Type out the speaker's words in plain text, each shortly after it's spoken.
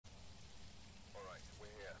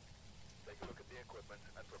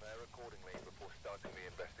and prepare accordingly before starting the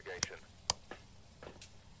investigation.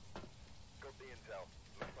 Got the intel.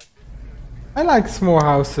 Looks like this is going to be... I like small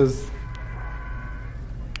houses.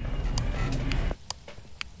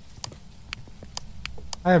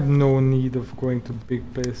 I have no need of going to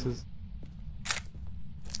big places.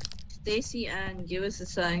 Stacy and give us a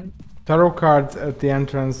sign. Tarot cards at the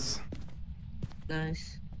entrance.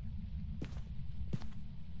 Nice.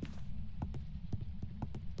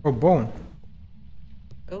 Oh, bone.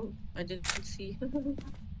 Oh, I didn't see.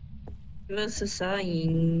 Give us a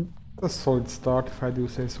sign. A solid start, if I do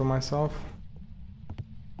say so myself.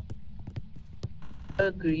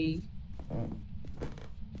 Agree.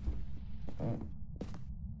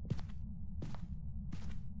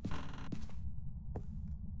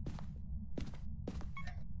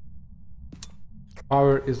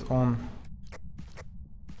 Power is on.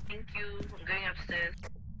 Thank you. I'm going upstairs.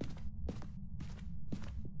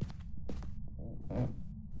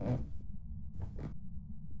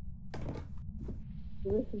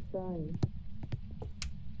 Give us a sign.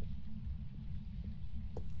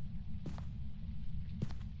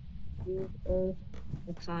 Give us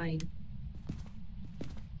a sign.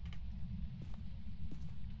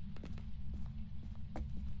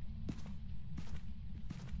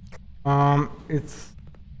 It's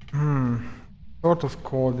sort of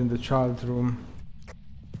cold in the child's room.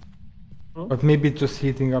 Oh? But maybe it's just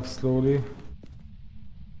heating up slowly.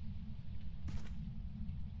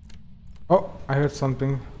 Oh, I heard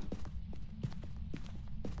something.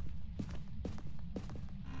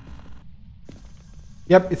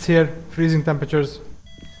 Yep, it's here. Freezing temperatures.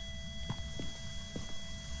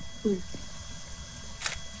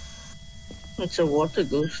 It's a water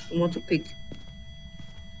ghost, water pig.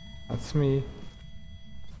 That's me.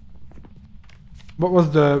 What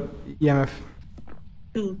was the EMF?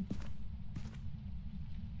 2.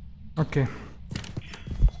 Okay.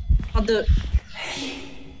 Mother.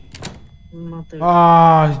 Mother.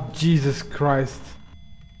 Ah, Jesus Christ.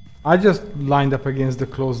 I just lined up against the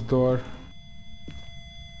closed door.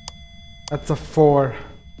 That's a 4.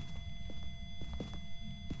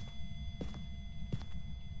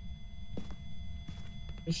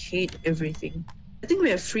 I hate everything. I think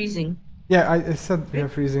we are freezing. Yeah, I said we are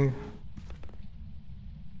freezing.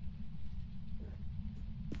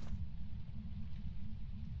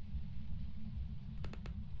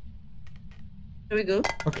 Here we go.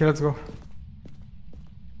 Okay, let's go.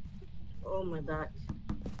 Oh my god.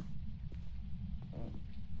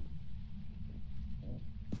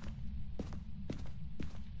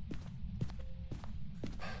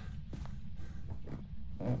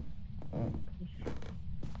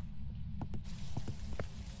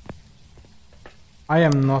 I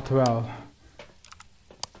am not well.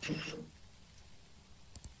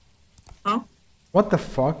 Huh? What the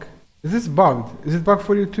fuck? Is this bugged? Is it bugged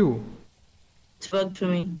for you too? It's bugged for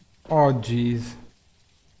me. Oh jeez.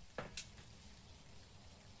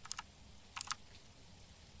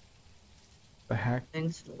 The heck?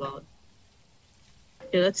 Thanks a lot.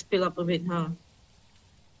 Okay, let's fill up a bit, huh?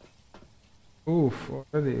 Oof,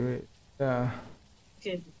 already, wait. Yeah.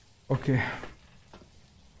 Okay. Okay.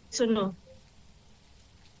 So no.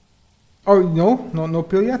 Oh, no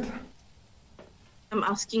pill yet? I'm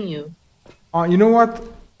asking you. You know what?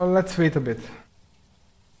 Let's wait a bit.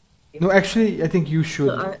 No, actually, I think you should.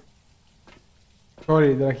 So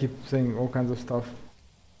Sorry that I keep saying all kinds of stuff.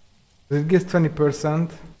 It gives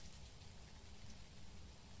 20%.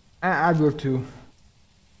 I will too.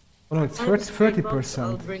 Oh no, it's 30%.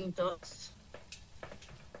 I'll bring dots.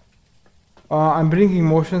 I'm bringing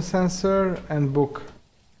motion sensor and book.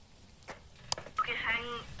 Okay, hang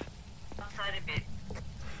outside a bit.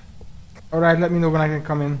 Alright, let me know when I can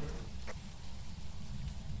come in.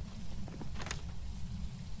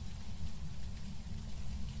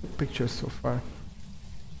 Pictures so far.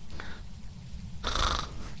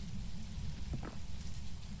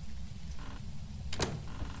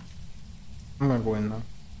 I'm gonna go in now.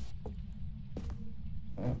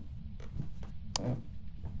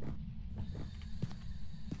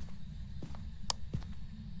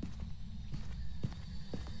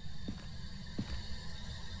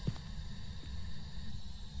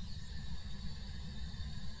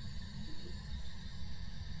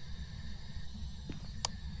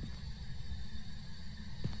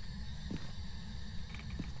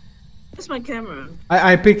 Where's my camera?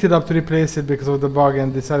 I picked it up to replace it because of the bug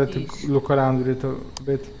and decided to look around with it a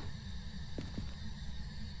bit.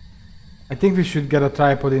 I think we should get a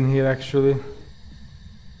tripod in here actually.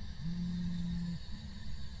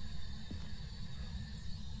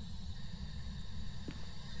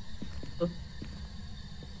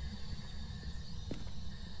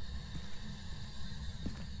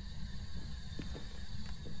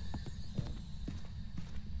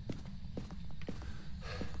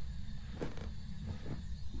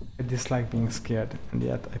 dislike being scared, and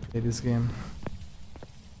yet I play this game.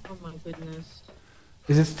 Oh my goodness.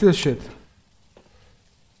 Is it still shit?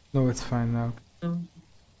 No, it's fine now. No.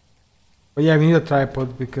 But yeah, we need a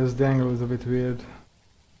tripod because the angle is a bit weird.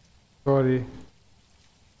 Sorry.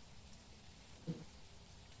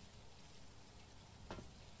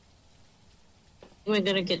 We're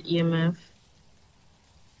gonna get EMF.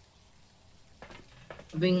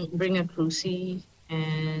 Bring a crucie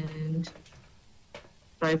and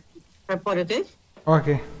tripod, okay?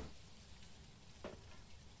 Okay.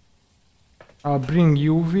 I'll bring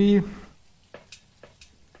UV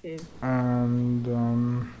Okay. and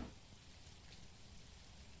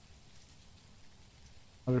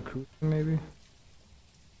other cruise maybe.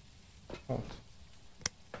 Halt.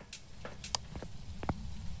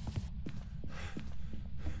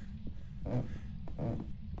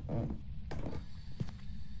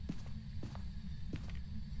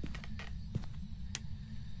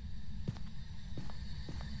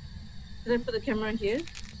 Did I put the camera here?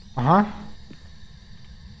 Uh-huh.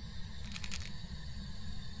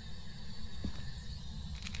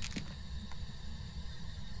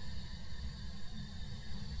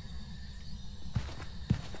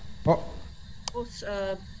 Oh,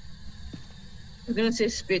 Oh, I'm gonna say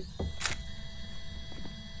spit.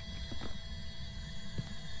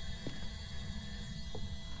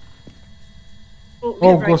 Oh, we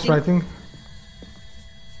oh, have ghost writing. writing.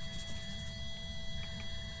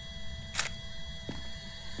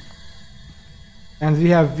 And we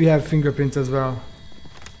have fingerprints as well.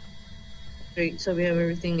 Great, so we have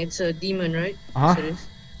everything. It's a demon, right? Uh-huh. Yes, it is.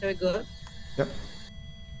 Shall we go up? Yep.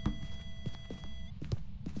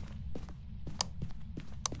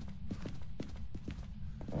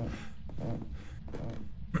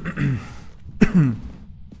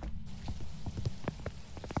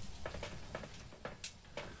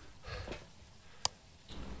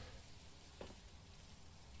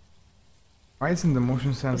 Why isn't the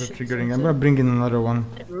motion sensor Motion triggering? I'm sensor? gonna bring in another one.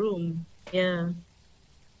 Room. Yeah.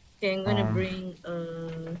 Okay, I'm gonna bring.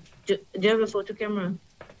 Do you have a photo camera?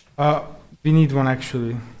 We need one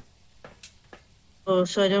actually. Oh,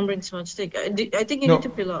 so I don't bring smart stick. I think you No. need to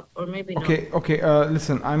fill up, or maybe not. Okay,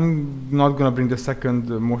 listen, I'm not gonna bring the second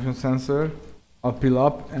motion sensor. I'll peel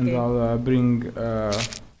up and Okay. I'll bring Photo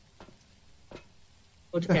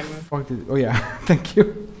the camera. fuck did, oh yeah, thank you.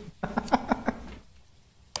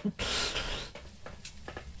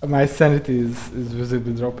 My sanity is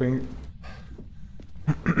visibly dropping.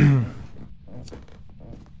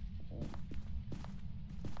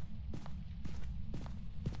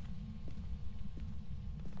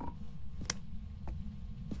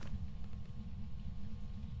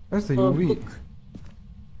 Where's the UV? Book.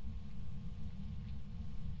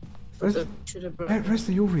 Where's, Should have brought. where's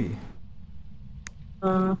the UV?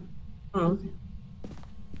 Oh.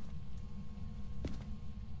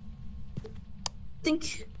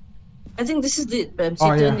 I think this is it, Babs.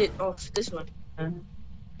 Oh, You turned yeah. it off. This one.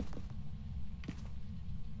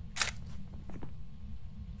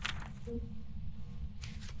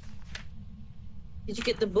 Did you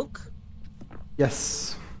get the book?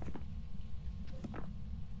 Yes.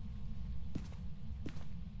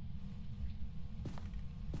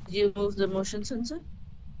 Did you move the motion sensor?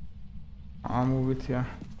 I'll move it, yeah.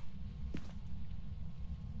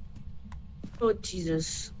 Oh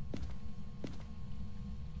Jesus!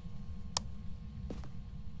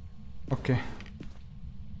 Okay.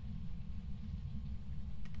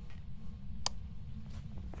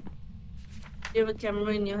 Do you have a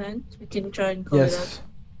camera in your hand? We can try and call it out. Yes.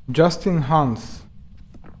 Justin Hans.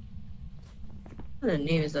 What the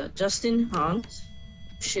name is that? Justin Hans?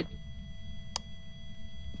 Shit.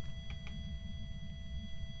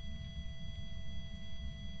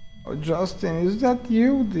 Oh, Justin, is that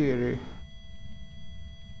you, dearie?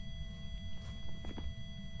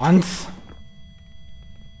 Hans?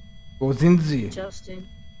 Wo sind Sie? Justin.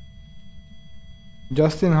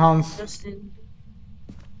 Justin Hans. Justin.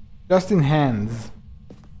 Justin Hans.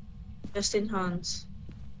 Justin Hans.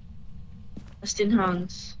 Justin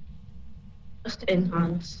Hans. Justin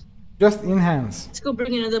Hans. Just in Hans. Let's go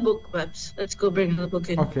bring another book, Babs. Let's go bring another book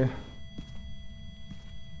in. Okay.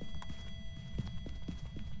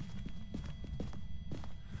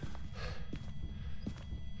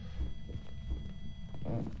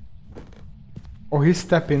 Oh, he's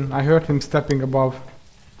stepping. I heard him stepping above.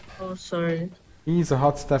 Oh, sorry. He's a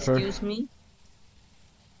hot stepper. Excuse me?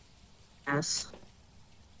 Yes.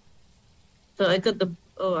 So I got the...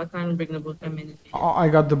 Oh, I can't bring the book. I mean... Oh, I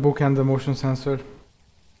got the book and the motion sensor.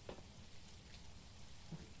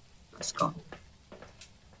 Let's go.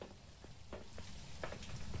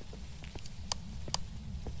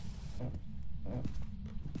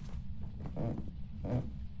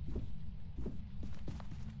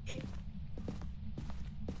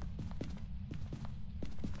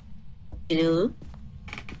 Hello?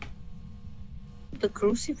 The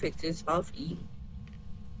crucifix is half E.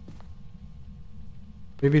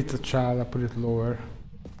 Maybe it's a child, I put it lower.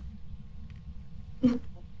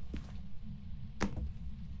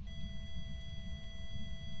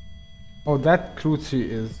 Oh, that cruci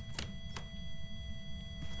is...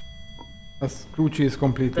 That cruci is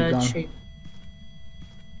completely Bad gone. shape.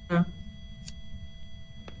 Huh.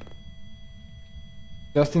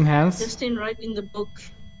 Just in hands? Justin, write in the book.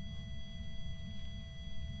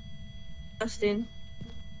 Justin.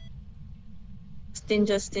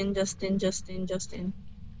 Justin.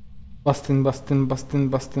 Bustin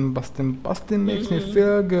makes me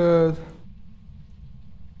feel good.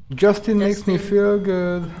 Justin makes me Justin. feel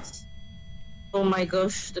good. Oh my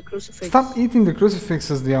gosh, the crucifix. Stop eating the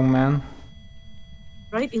crucifixes, the young man.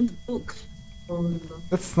 Write in the book. Oh no.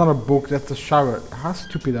 That's not a book, that's a shower. How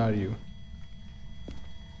stupid are you?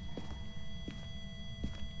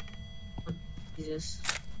 Jesus.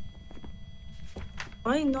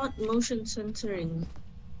 Why not motion censoring?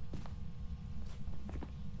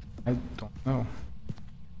 I don't know.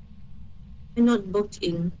 Why not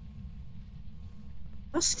booking?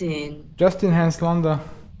 Justin. Justin hands Londa.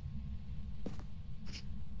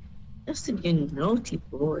 Justin, you naughty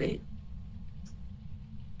boy.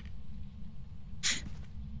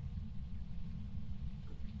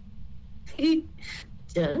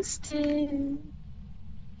 Justin.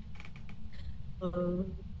 Oh,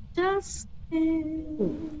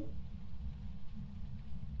 Justin.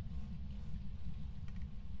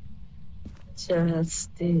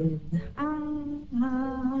 Justin.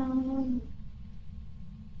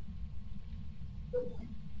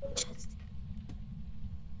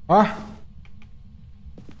 Ah,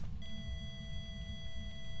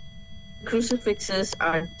 Crucifixes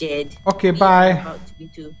are dead. okay, We bye. are about to be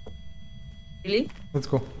too. Really? Let's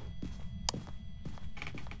go.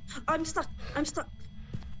 I'm stuck.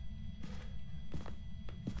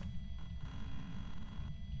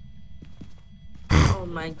 Oh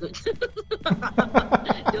my god.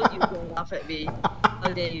 Don't you go laugh at me. How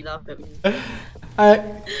dare you laugh at me?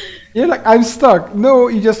 You're like, I'm stuck. No,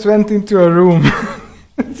 you just went into a room.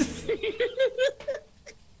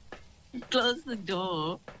 Close the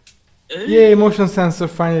door. Yay, motion sensor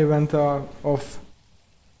finally went off.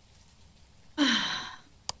 I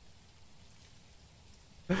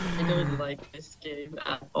don't like this game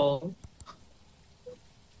at all.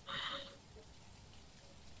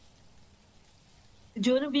 Do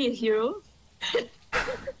you want to be a hero?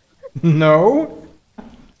 No?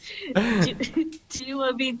 Do you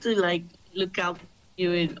want me to like look out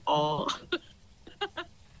you in awe?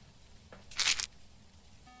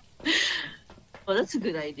 Well, that's a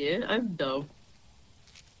good idea. I'm dumb.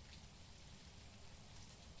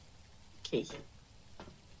 Okay.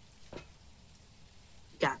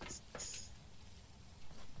 Got this.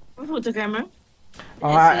 Photo camera? Oh,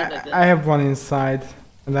 Yes, I have one inside.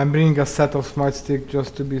 And I'm bringing a set of smart stick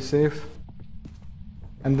just to be safe.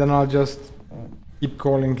 And then I'll just keep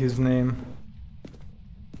calling his name.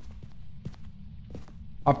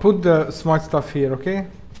 I'll put the smart stuff here, okay?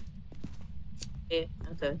 Okay.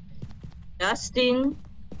 Justin.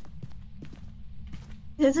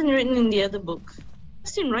 It isn't written in the other book.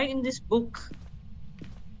 Justin, write in this book.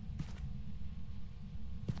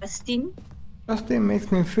 Justin. Justin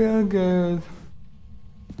makes me feel good.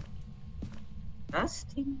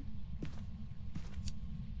 Justin.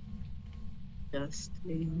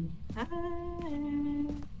 Justin. Hi.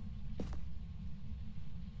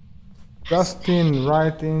 Justin,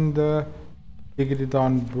 write in the Diggity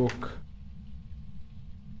Dawn book.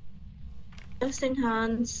 Justin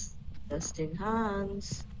Hans. Justin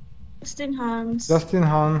Hans. Justin Hans. Justin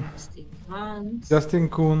Han. Justin Hans. Justin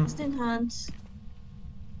Kuhn. Justin Hans.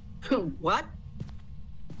 What?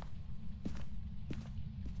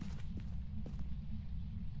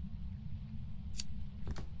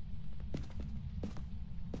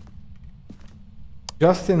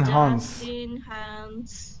 Justin Hans. Justin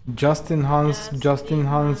Hans. Justin Hans. Justin Justin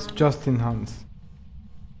Hans. Hans. Justin Hans.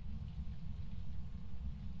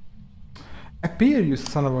 Appear, you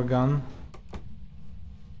son of a gun.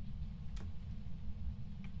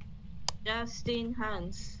 Justin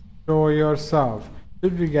Hans. Show yourself.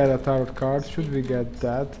 Should we get a tarot card? Should we get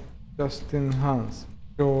that? Justin Hans.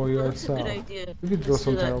 Show Oh, that's a yourself. good idea. Should we draw Let's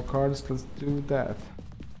some do that. tarot cards? Let's do that.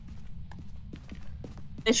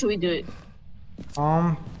 Where should we do it?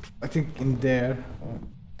 I think in there.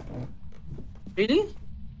 Really?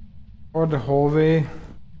 Or the hallway.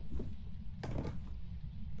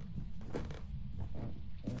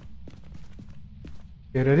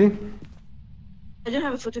 You ready? I don't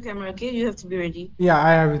have a photo camera, okay? You have to be ready. Yeah,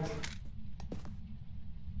 I have it.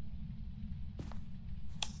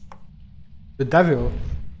 The devil?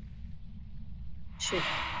 Shit.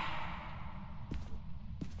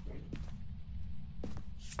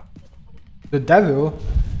 The devil?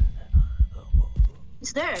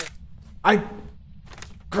 It's there. I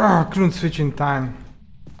couldn't switch in time.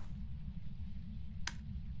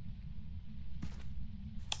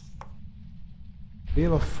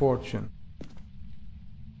 Wheel of Fortune.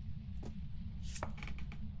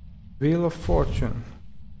 Wheel of Fortune.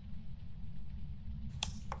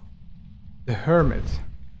 The Hermit.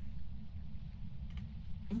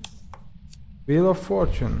 Wheel of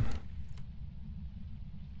Fortune.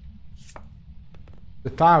 The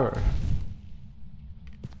Tower.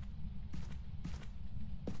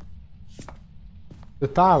 The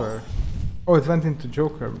Tower. Oh, it went into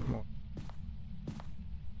Joker mode.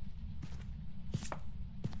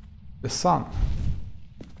 The Sun.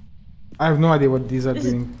 I have no idea what these are This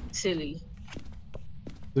doing. is silly.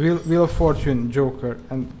 The Wheel of Fortune, Joker,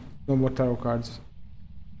 and no more tarot cards.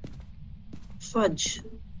 Fudge.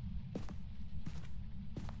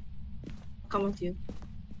 Come with you.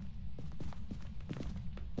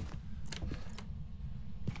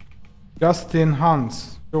 Justin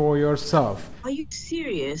Hans, show yourself. Are you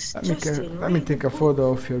serious? Let me, Justin, let me wait. take a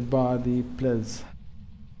photo of your body, please.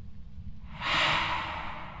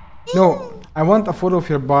 No, I want a photo of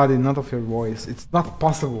your body, not of your voice. It's not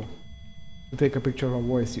possible to take a picture of a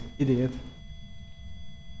voice, you idiot.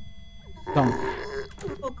 Come.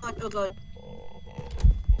 Oh god, oh god.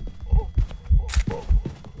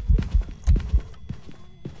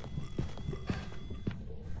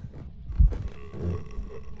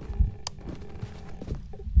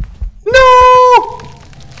 No!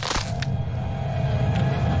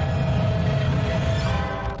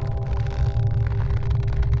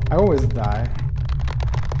 I always die.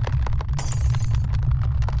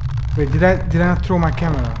 Wait, did I not throw my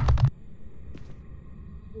camera?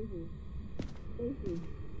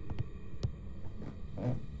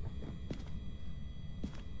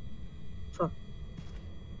 Fuck.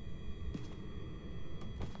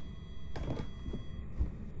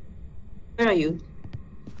 Where are you?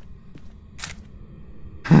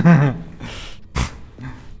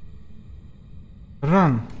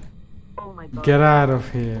 Run! Oh my god. Get out of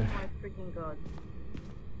here. Oh my freaking god.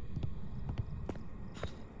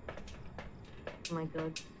 Oh my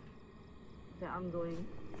god. Okay, I'm going.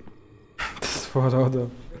 This photo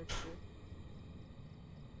though.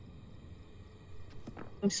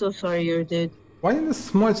 I'm so sorry you're dead. Why did the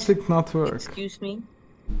smudge stick not work? Excuse me?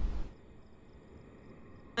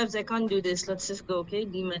 Babs, I can't do this. Let's just go, okay?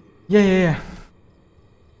 Demon. Yeah.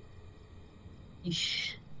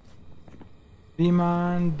 Eesh.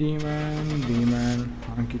 Demon,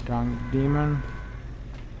 honky tonk demon.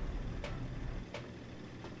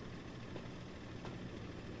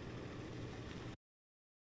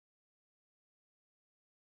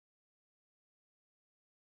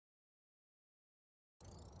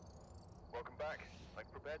 Welcome back.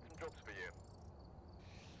 I've prepared some jobs for you.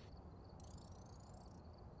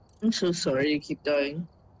 I'm so sorry you keep dying.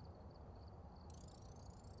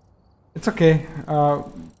 It's okay.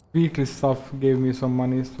 Weekly stuff gave me some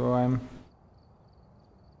money, so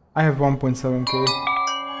I have 1.7k.